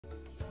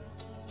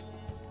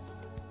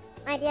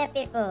My dear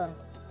people,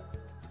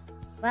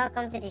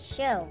 welcome to the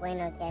show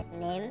Reno Get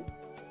Name.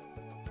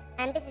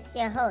 And this is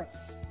your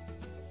host,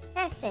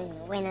 person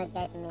Reno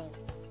Get Name.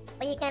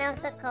 But you can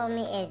also call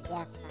me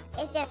Eziafa.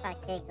 Eziafa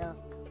Kego,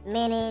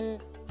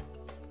 meaning,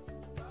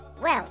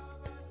 well,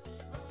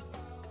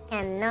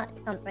 cannot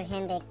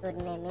comprehend a good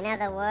name. In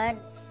other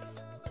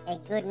words, a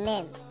good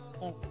name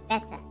is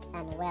better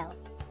than well.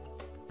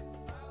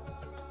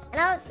 And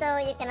also,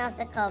 you can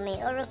also call me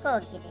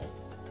Oruko Gide.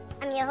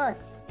 I'm your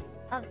host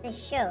of the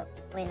show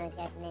Reno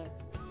Get Name.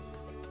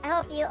 I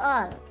hope you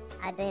all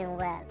are doing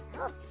well. I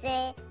hope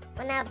say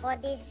when our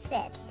body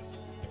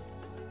sets.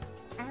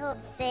 I hope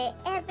say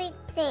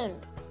everything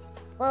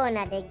when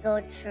they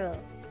go through.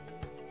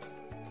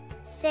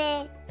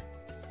 Say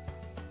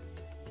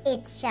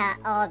it shall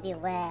all be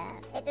well.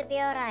 It will be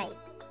alright.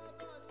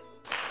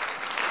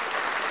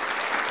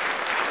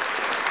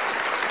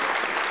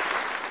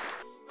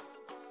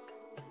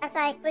 As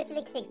I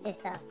quickly kick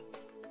this off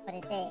for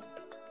the day.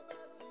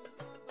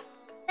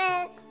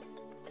 First,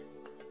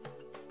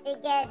 we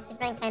get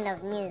different kind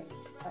of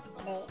news for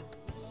today,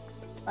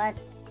 but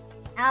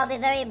I'll be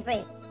very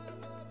brief.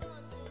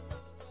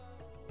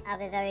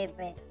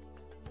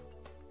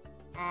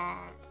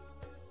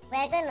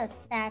 We're going to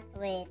start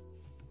with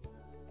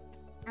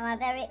our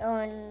very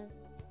own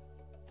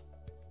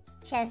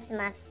chess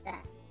master,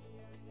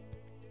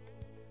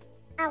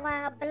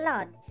 our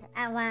blood,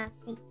 our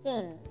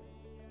Peking,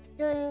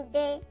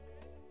 Tunde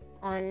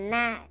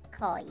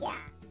Onakoya.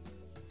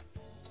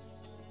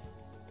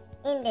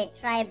 In the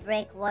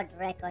try-break world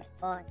record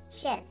for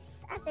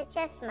chess, as the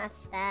chess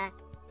master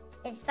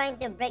is trying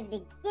to break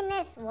the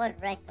Guinness World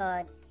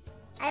Record.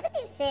 I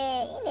believe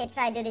say in the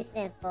try do this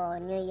thing for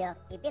New York,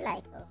 it be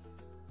like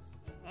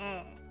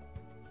But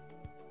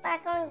I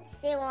can't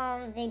see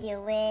one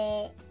video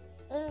where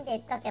in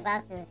they talk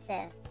about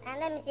himself, and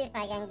let me see if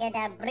I can get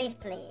that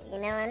briefly,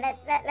 and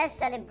let's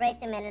celebrate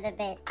him a little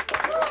bit.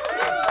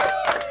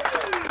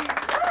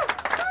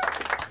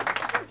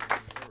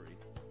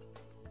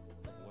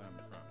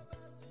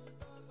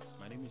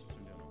 My name is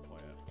Tunde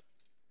Onakoya.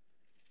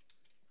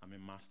 I'm a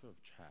master of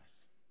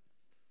chess,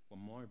 but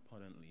more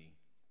importantly,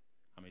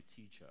 I'm a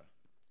teacher.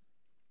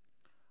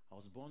 I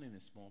was born in a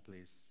small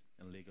place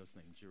in Lagos,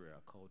 Nigeria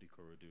called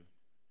Ikorodu,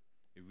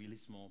 a really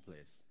small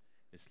place,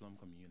 a slum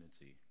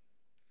community.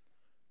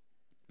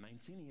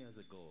 19 years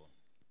ago,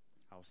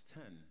 I was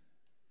 10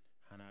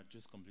 and I had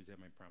just completed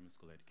my primary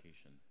school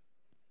education.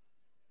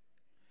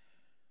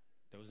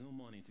 There was no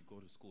money to go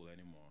to school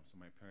anymore, so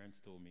my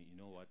parents told me, you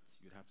know what,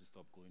 you'd have to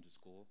stop going to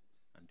school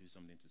and do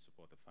something to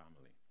support the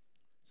family.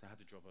 So I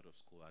had to drop out of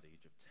school at the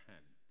age of 10.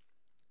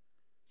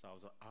 So I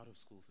was out of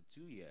school for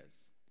 2 years.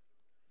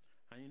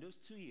 And in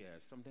those 2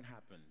 years, something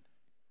happened.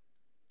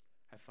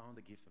 I found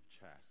the gift of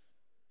chess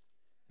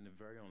in a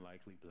very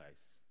unlikely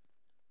place.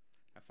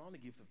 I found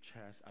the gift of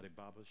chess at a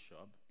barber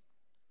shop,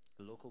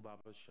 a local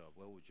barber shop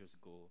where we just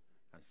go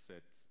and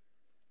sit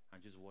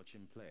and just watch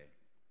him play.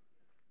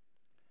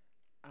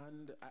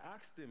 And I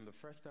asked him the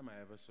first time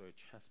I ever saw a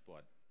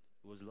chessboard,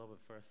 it was love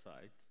at first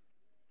sight.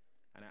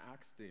 And I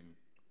asked him,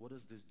 what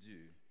does this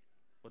do?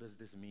 What does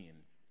this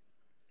mean?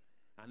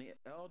 And he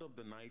held up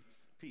the knight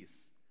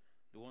piece,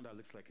 the one that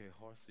looks like a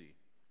horsey.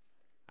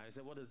 And I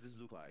said, what does this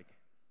look like?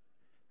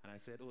 And I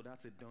said, oh,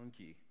 that's a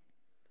donkey.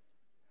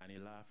 And he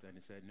laughed and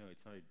he said, no,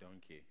 it's not a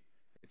donkey,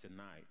 it's a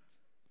knight.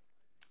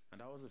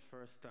 And that was the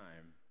first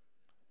time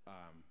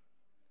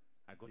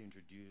I got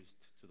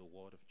introduced to the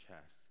world of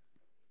chess.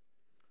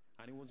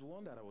 And it was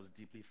one that I was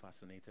deeply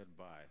fascinated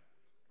by.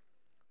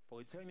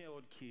 For a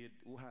 10-year-old kid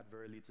who had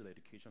very little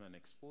education and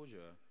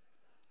exposure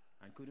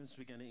and couldn't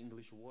speak any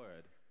English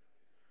word,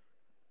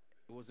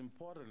 it was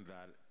important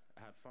that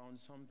I had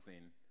found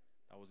something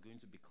that was going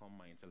to become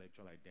my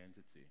intellectual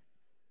identity.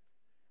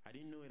 I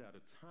didn't know it at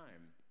the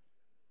time,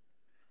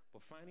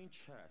 but finding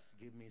chess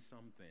gave me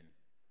something.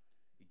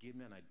 It gave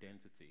me an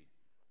identity,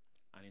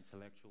 an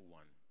intellectual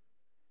one.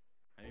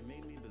 And it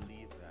made me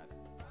believe that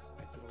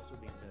I could also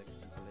be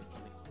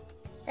intellectually.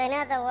 So in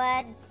other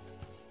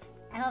words,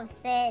 I hope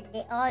say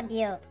the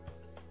audio,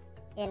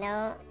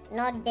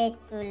 not day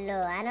too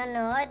low. I don't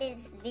know, all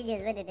these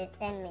videos, where did they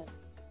send me?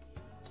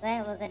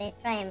 Well, we're gonna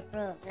try and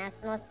improve. Now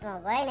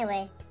small. But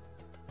anyway,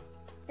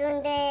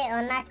 Tunde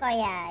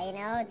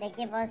Onakoya, they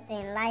give us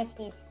in life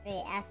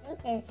history as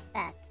it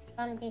starts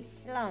from the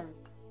slum.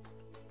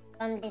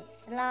 From the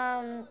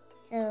slum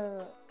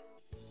to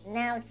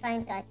now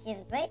trying to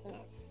achieve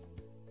greatness.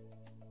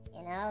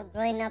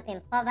 Growing up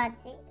in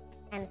poverty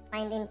and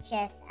finding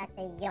chess at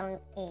a young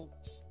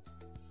age.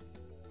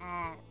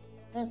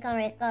 Lincoln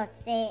records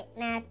say,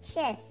 now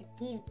chess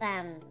give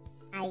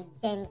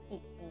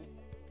identity.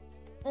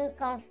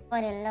 Lincoln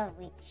fall in love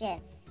with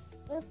chess.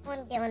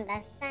 Lincoln they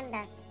understand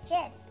that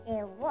chess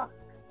they work.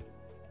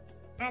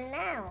 And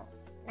now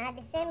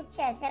the same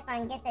chess help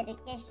and get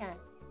education.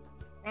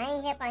 Now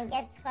he help and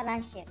get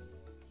scholarship.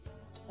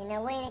 In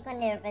a way, Lincoln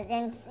they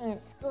represent in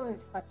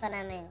schools for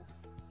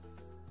tournaments.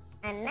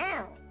 And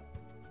now,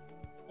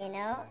 in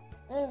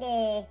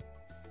the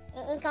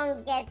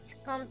Lincoln get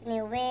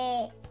company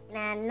where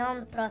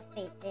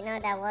non-profit. In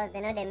other words,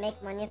 they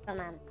make money from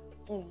them.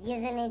 Is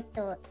using it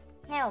to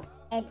help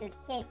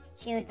educate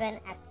children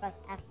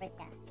across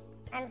Africa.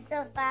 And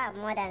so far,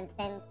 more than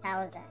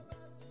 10,000.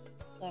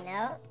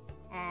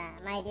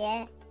 My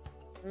dear,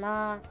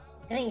 more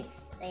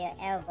grease to your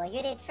elbow.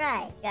 You did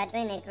try. You are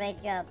doing a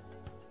great job.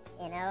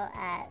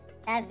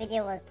 That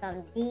video was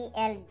from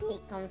DLD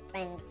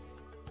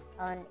conference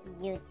on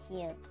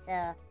YouTube.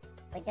 So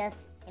we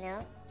just,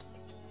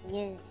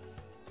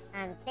 use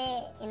and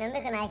say,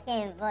 make an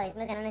hear him voice,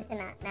 make an listen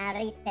na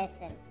read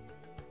person.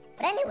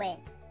 But anyway,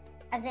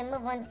 as we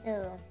move on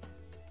to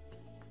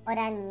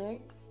other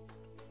news,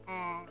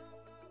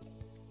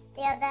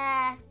 the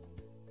other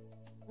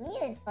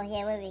news for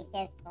here where we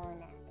get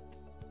on,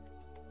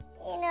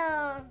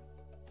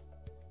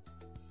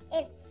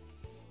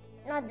 it's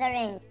not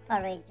very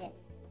encouraging.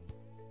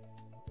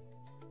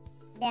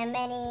 There are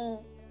many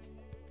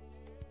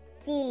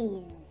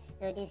keys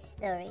to this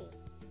story,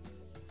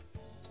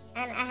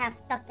 and I have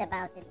talked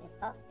about it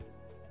before.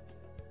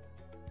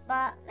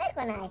 But make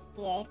una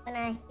hear, if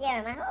una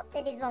hear them, I hope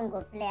say this one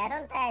go play. I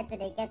don't tire to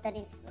they get to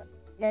this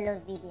Lolo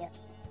video.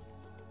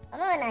 But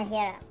make una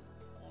hear them,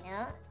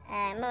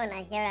 make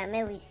una hear them,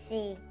 may we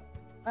see.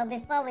 But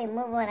before we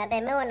move on, I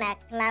bet may una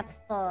clap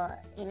for,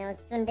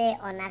 Tunde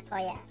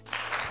Onakoya.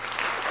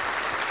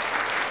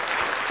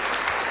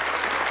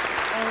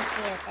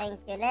 Thank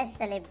you. Let's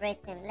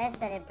celebrate him. It's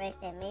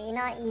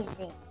not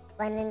easy.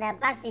 When in the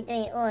Bassi do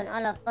it own,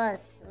 all of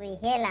us, we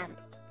hail him.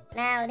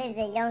 Now, this is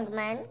a young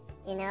man,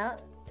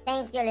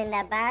 Thank you,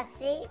 Linda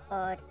Bassi,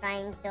 for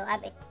trying to...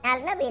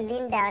 I'll not be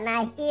Linda,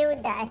 now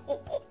Hilda.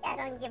 I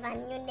don't give a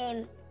new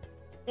name.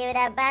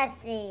 Hilda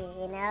Bassi,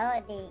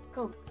 the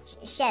cook,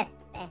 chef.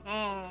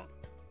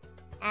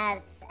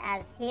 As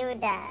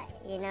Hilda,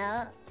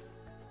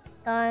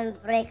 come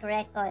break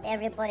record.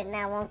 Everybody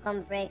now won't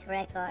come break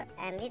record.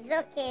 And it's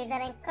okay, it's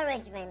an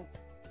encouragement.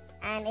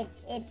 And it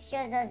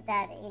shows us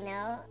that,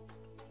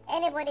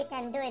 anybody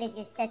can do it if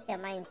you set your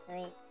mind to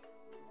it.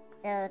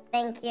 So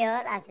thank you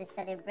all as we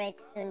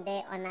celebrate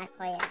Tunde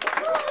Onakoya.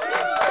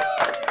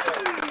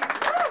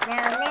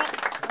 Now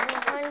next, we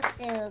want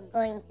to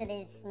go into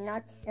this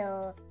not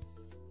so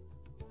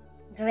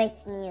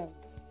great news.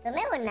 So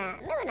may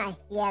wanna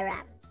hear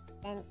him,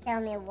 then tell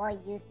me what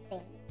you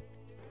think.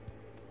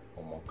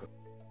 Omokri.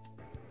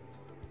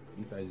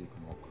 This Issac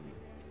Omokri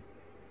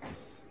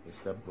is a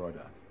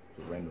stepbrother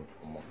to Reno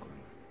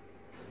Omokri.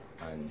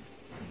 And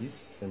this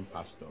same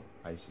pastor,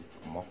 Issac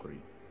Omokri,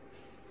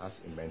 has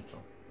a mentor.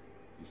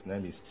 His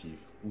name is Chief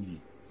Uyi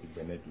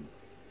Ibenedu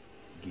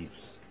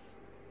Gibbs.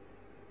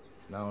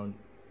 Now,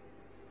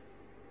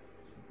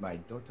 my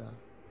daughter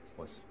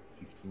was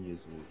 15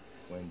 years old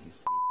when this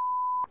rape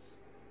took place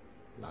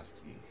last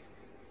year.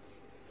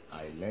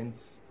 I learned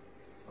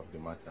of the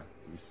matter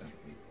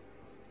recently,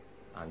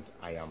 and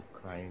I am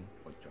crying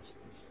for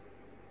justice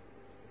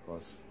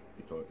because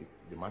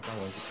the matter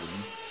went to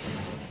police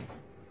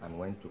and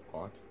went to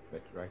court,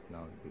 but right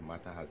now the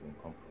matter has been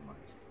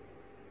compromised.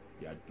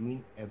 They are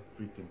doing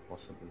everything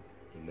possible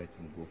to let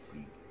him go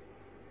free.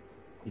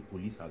 The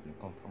police have been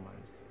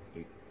compromised,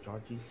 the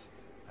judges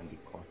and the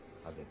court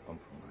have been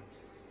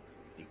compromised.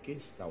 The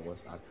case that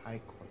was at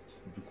High Court,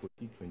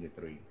 Dukoti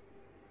 23,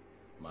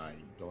 my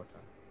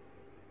daughter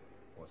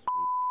was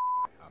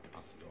raped by her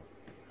pastor,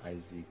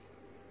 Issac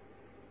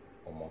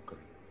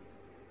Omokri.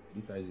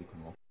 This Issac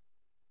Omokri.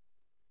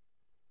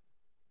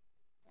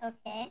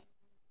 Okay.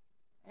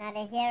 Now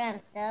they hear him,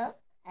 so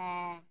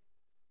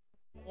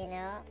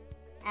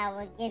I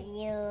will give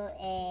you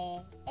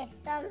a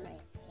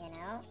summary.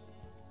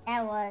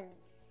 That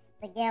was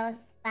the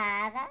girl's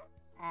father,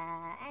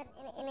 and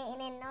in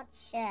a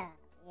nutshell,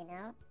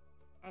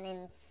 and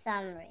in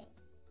summary,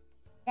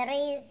 there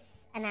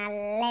is an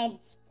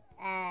alleged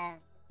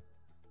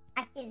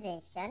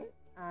accusation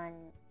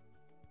on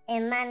a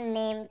man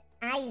named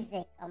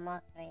Issac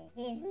Omokri.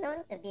 He is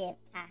known to be a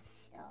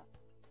pastor.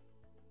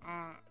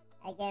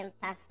 Again,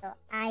 Pastor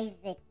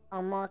Issac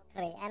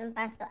Omokri. And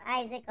Pastor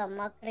Issac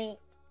Omokri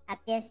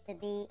appears to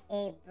be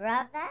a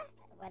brother,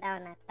 whether I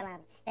want to call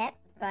him step,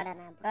 brother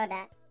and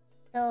brother,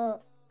 to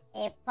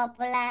a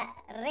popular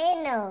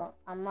Reno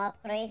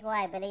Omokri, who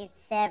I believe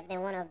served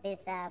in one of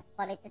these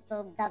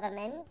political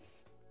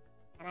governments.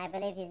 And I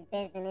believe he's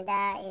based in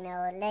either,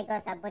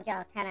 Lagos,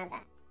 Abuja, or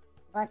Canada.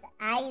 But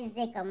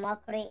Issac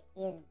Omokri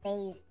is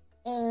based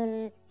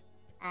in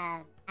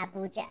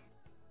Abuja.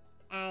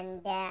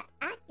 And there are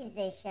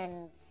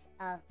accusations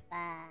of,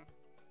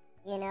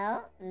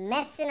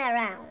 messing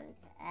around,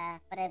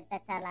 for the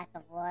better lack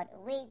of word,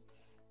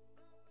 with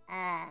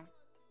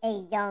a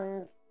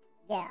young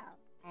girl.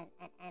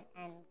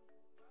 And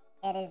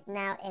it is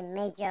now a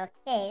major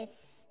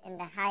case in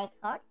the High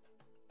Court.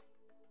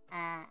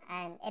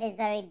 And it is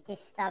very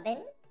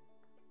disturbing.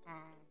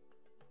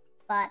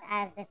 But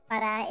as the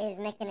father is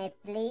making a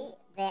plea,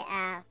 there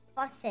are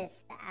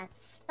forces that are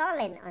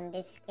stalling on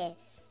this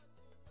case.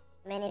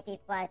 Many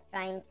people are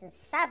trying to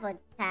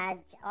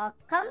sabotage or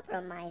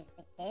compromise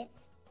the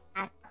case,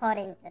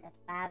 according to the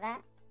father.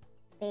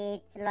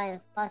 be it law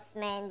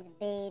enforcement,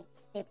 be it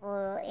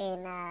people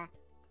in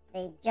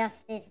the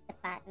Justice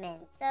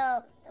Department.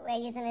 So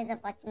we're using this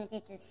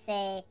opportunity to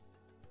say,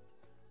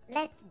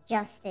 let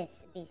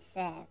justice be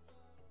served.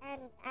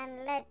 And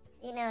let,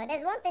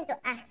 there's one thing to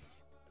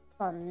ask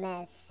for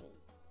mercy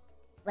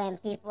when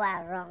people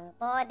are wrong.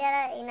 But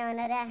on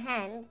the other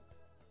hand,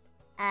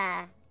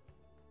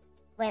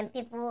 when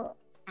people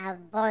are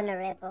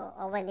vulnerable,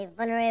 or when the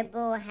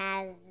vulnerable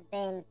has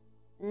been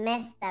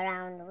messed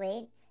around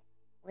with,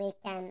 we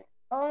can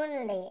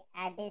only,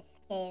 at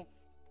this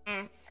case,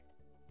 ask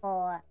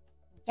for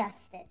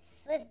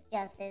justice, swift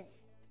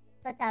justice,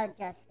 total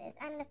justice.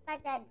 And the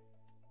fact that,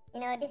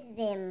 this is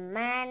a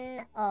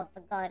man of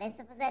God, a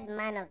supposed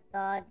man of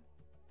God,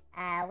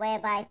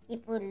 whereby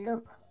people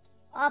look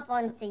up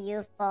onto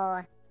you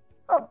for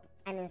hope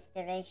and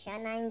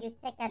inspiration, and you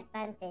take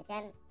advantage.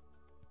 And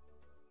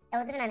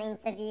there was even an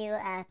interview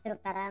through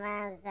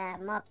Parana's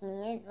mock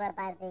news,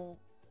 whereby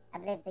I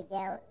believe the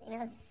girl,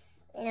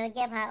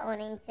 gave her own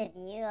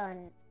interview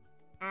on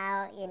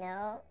how,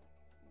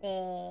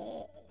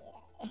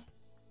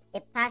 the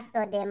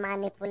pastor, they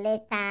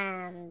manipulate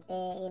them,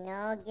 they,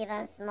 give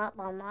them smoke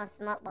bomb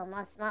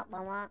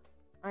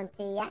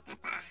until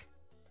yakata.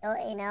 So,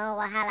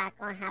 wahala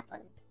can't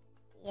happen,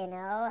 and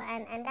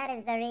that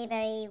is very,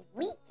 very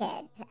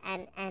wicked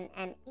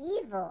and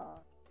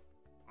evil.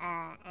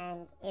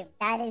 And if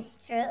that is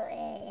true,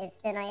 it's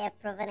still not yet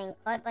proven in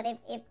court, but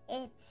if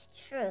it's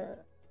true,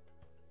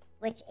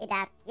 which it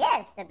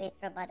appears to be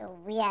true, but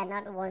we are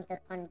not one to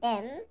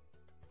condemn,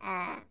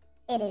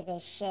 it is a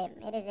shame.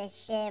 It is a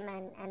shame,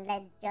 and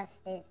let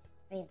justice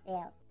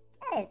prevail.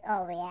 That is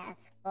all we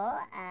ask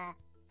for.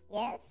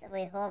 Yes,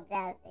 we hope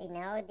that,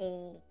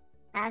 the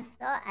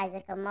pastor,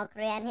 Issac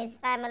Omokri, and his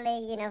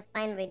family,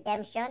 find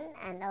redemption,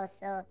 and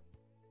also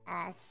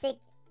seek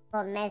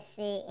for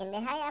mercy in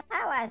the higher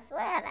power as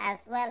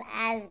well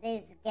as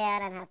this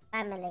girl and her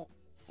family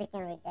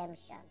seeking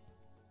redemption.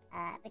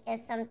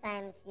 Because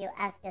sometimes you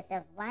ask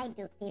yourself, why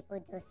do people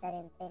do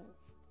certain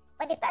things?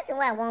 But the person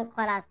who I won't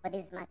call out for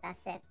this matter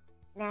said,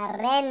 now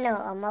Reno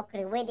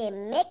Omokri, where they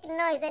make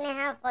noise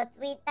anyhow for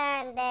Twitter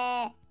and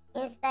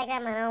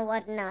Instagram and all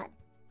whatnot.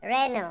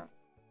 Reno,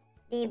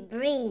 the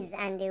breeze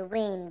and the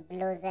wind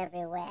blows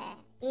everywhere.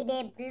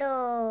 They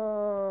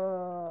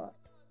blow.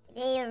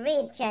 The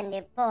rich and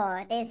the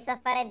poor, they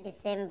suffered the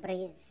same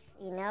breeze,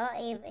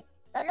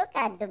 Go look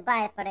at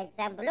Dubai, for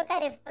example. Look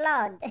at the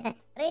flood.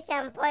 Rich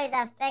and poor is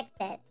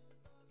affected.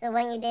 So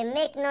when they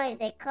make noise,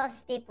 they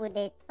curse people,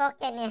 they talk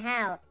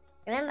anyhow.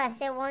 Remember, I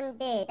said one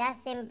day, that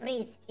same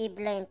breeze will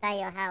blow into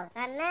your house.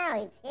 And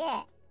now it's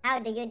here. How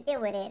do you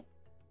deal with it?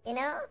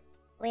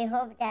 We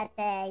hope that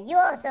you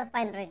also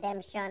find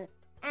redemption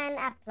and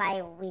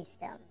apply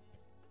wisdom.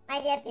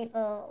 My dear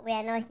people, we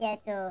are not here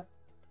to...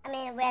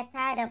 we're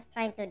tired of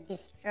trying to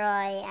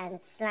destroy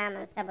and slam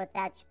and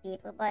sabotage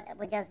people, but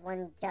we just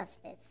want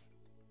justice.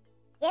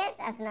 Yes,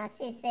 as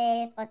Nasi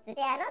say, for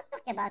today, I'm not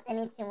talking about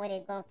anything where they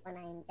go for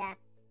Nigeria,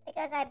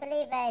 because I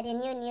believe the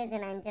new news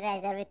in Nigeria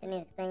is everything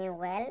is going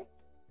well.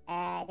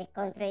 The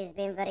country is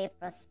being very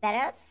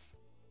prosperous.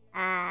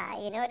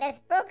 There's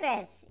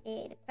progress.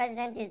 The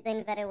president is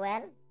doing very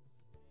well.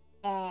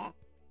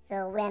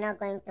 So we're not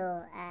going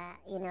to,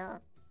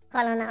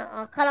 call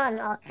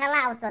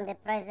out on the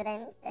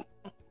president.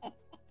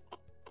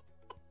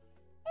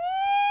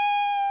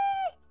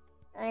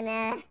 When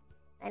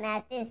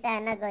I think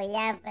I'm not going to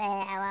yab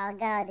our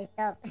God the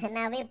top.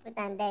 Now we put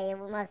on there,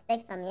 we must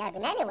take some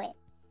yabbing. Anyway,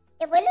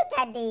 if we look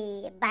at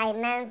the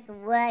Binance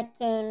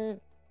working,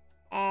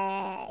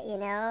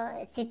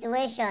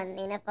 situation,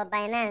 for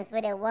Binance,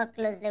 where they work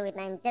closely with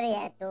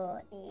Nigeria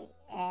to the,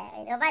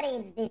 nobody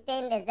is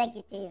detained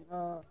executive.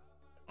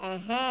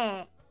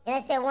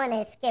 Say one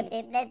escape.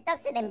 The doc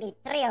said them be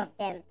 3 of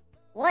them.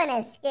 One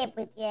escape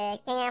with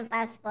Kenyan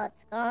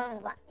passports,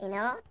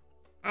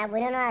 and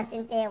we don't know how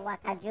Sinte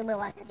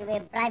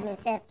Wakajube bribe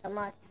himself to come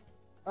out.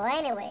 But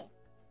anyway,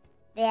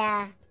 there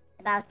are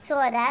about 2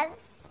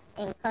 others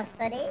in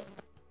custody,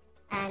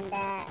 and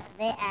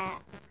they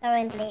are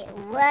currently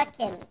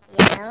working,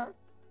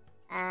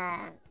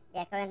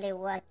 they're currently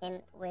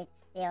working with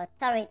the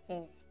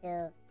authorities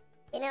to,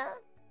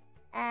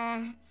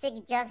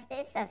 seek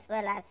justice, as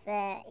well as,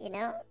 pay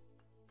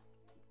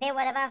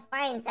whatever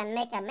fines and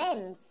make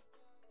amends,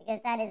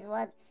 because that is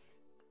what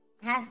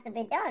has to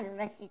be done.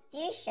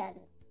 Restitution.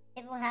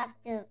 People have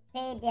to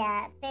pay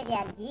their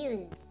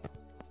dues.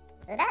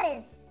 So that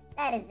is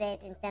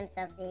it in terms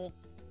of the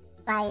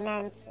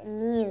Binance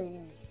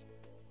news.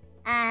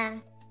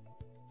 Our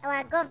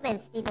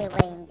government still the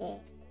way in there.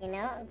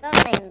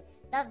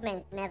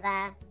 Government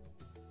never.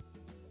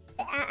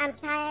 I'm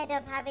tired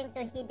of having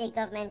to hit the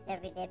government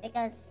every day,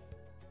 because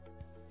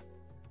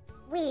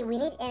we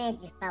need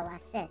energy for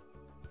ourselves.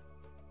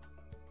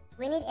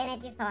 We need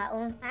energy for our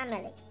own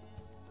family.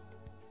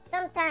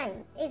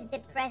 Sometimes it's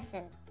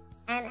depressing.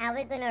 And are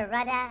we going to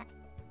rather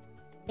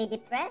be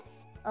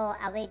depressed, or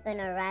are we going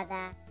to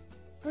rather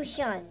push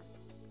on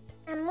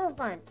and move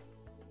on?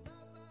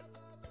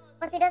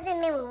 But it doesn't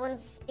mean we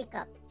won't speak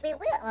up. We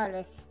will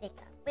always speak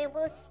up. we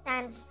will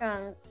stand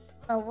strong,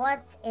 for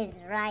what is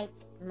right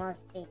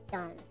must be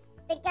done.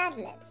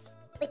 Regardless,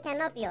 we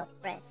cannot be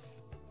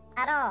oppressed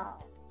at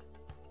all.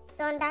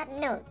 So on that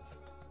note,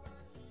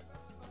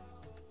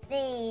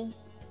 the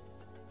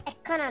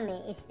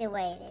economy is the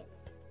way it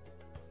is.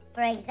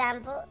 For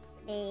example,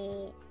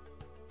 the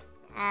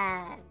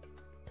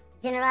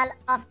General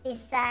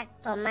Officer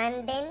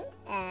Commanding,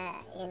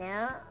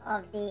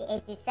 of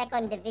the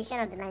 82nd Division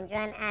of the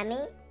Nigerian Army,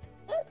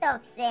 in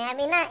talk say,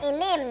 in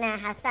name na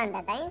Hassan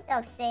Dada, in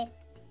talk say,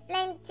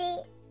 plenty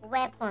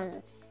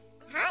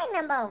weapons, high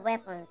number of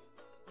weapons,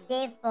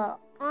 they for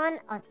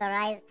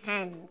unauthorized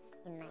hands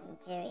in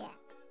Nigeria.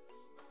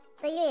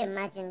 So you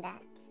imagine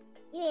that.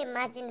 You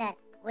imagine that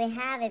we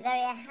have a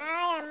very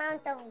high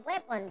amount of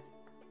weapons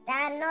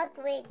that are not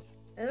with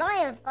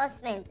law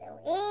enforcement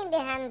in the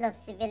hands of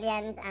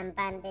civilians and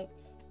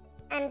bandits,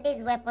 and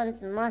these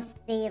weapons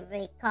must be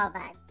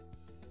recovered.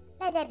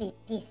 Let there be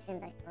peace in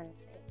the country.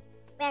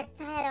 We are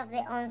tired of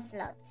the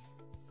onslaughts.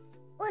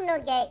 Who no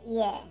get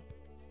ear?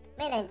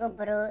 May they go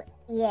bro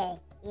ear.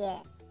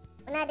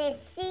 When they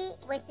see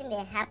wetin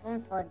dey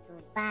happen for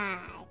Dubai,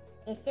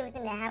 they see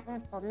wetin dey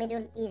happen for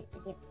Middle East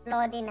with the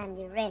flooding and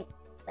the rain.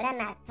 Whether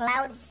na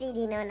cloud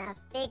seeding, na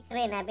fake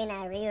rain, or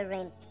na real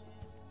rain.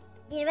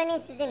 The rainy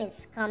season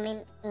is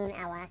coming in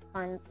our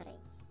country.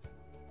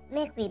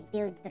 Make we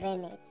build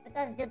drainage,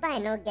 because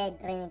Dubai no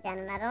get drainage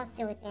and I don't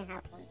see wetin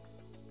happen.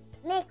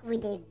 Make we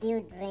dey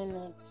build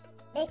drainage.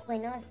 Make we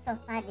not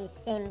suffer the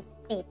same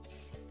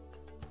fates.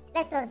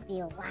 Let us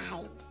be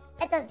wise.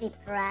 Let us be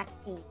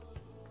proactive.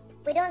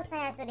 We don't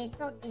tire to dey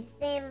talk the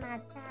same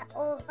matter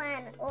over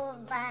and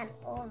over and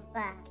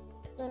over.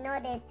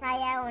 They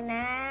tire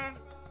una.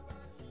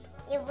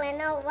 If we're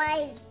not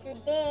wise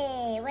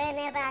today,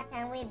 whenever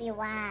can we be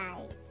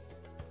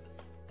wise?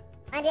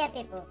 My dear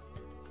people,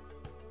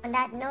 on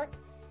that note,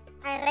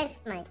 I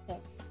rest my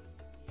case.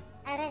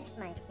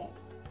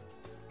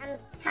 I'm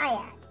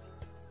tired.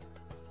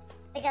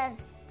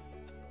 Because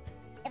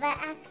if I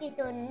ask you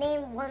to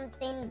name one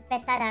thing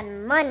better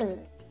than money,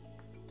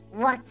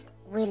 what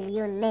will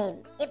you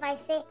name? If I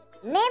say,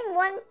 name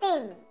one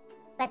thing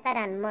better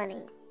than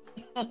money,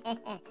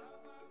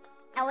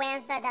 I will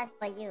answer that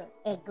for you.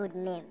 A good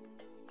name.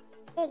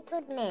 A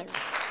good name.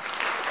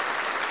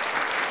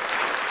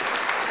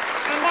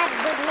 And that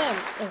good name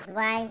is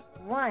why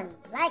one,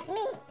 like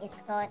me,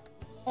 is called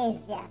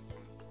Eziafa.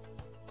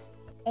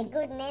 A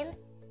good name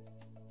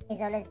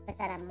is always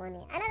better than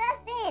money. Another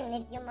thing,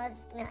 if you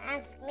must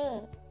ask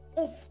me,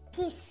 is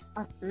peace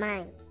of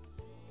mind.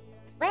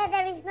 Where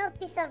there is no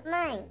peace of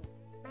mind,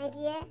 my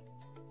dear,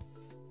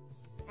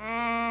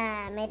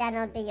 may that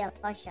not be your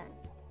portion.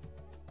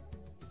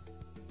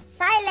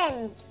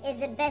 Silence is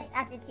the best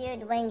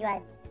attitude when you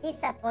are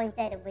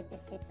disappointed with the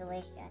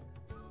situation.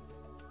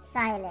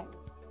 Silence.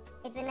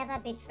 It will never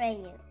betray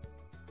you.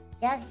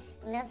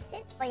 Just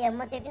sit for your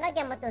motor. If you not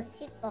get motor,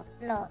 sit for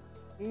floor.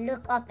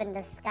 Look up in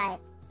the sky.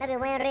 Maybe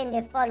when rain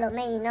they follow,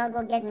 may you not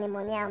go get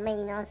pneumonia, or may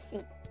you not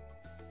sick.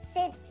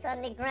 Sit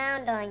on the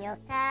ground or in your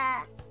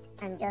car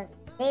and just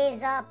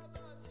gaze up.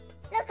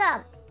 Look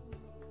up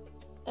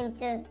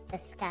into the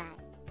sky,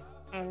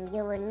 and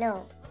you will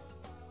know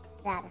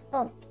that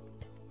hope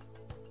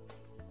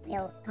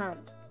will come.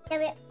 There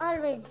will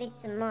always be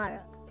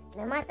tomorrow.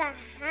 No matter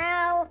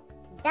how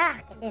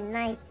dark the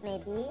nights may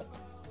be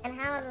and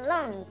how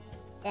long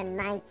the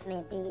nights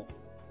may be,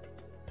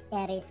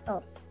 there is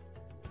hope.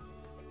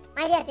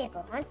 My dear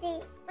people,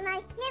 until when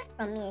I hear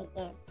from me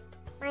again,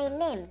 my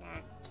name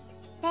na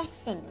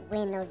person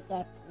we no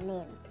get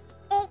name,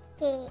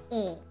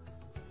 aka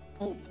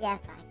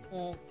Eziafa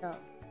Kego.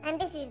 And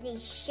this is the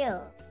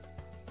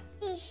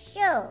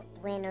show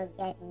we no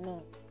get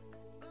name.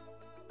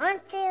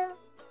 Until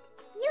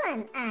you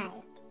and I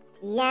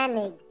yarn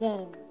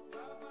again,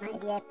 my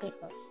dear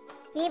people,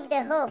 keep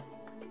the hope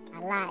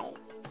alive.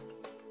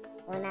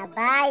 Una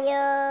bye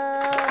yo.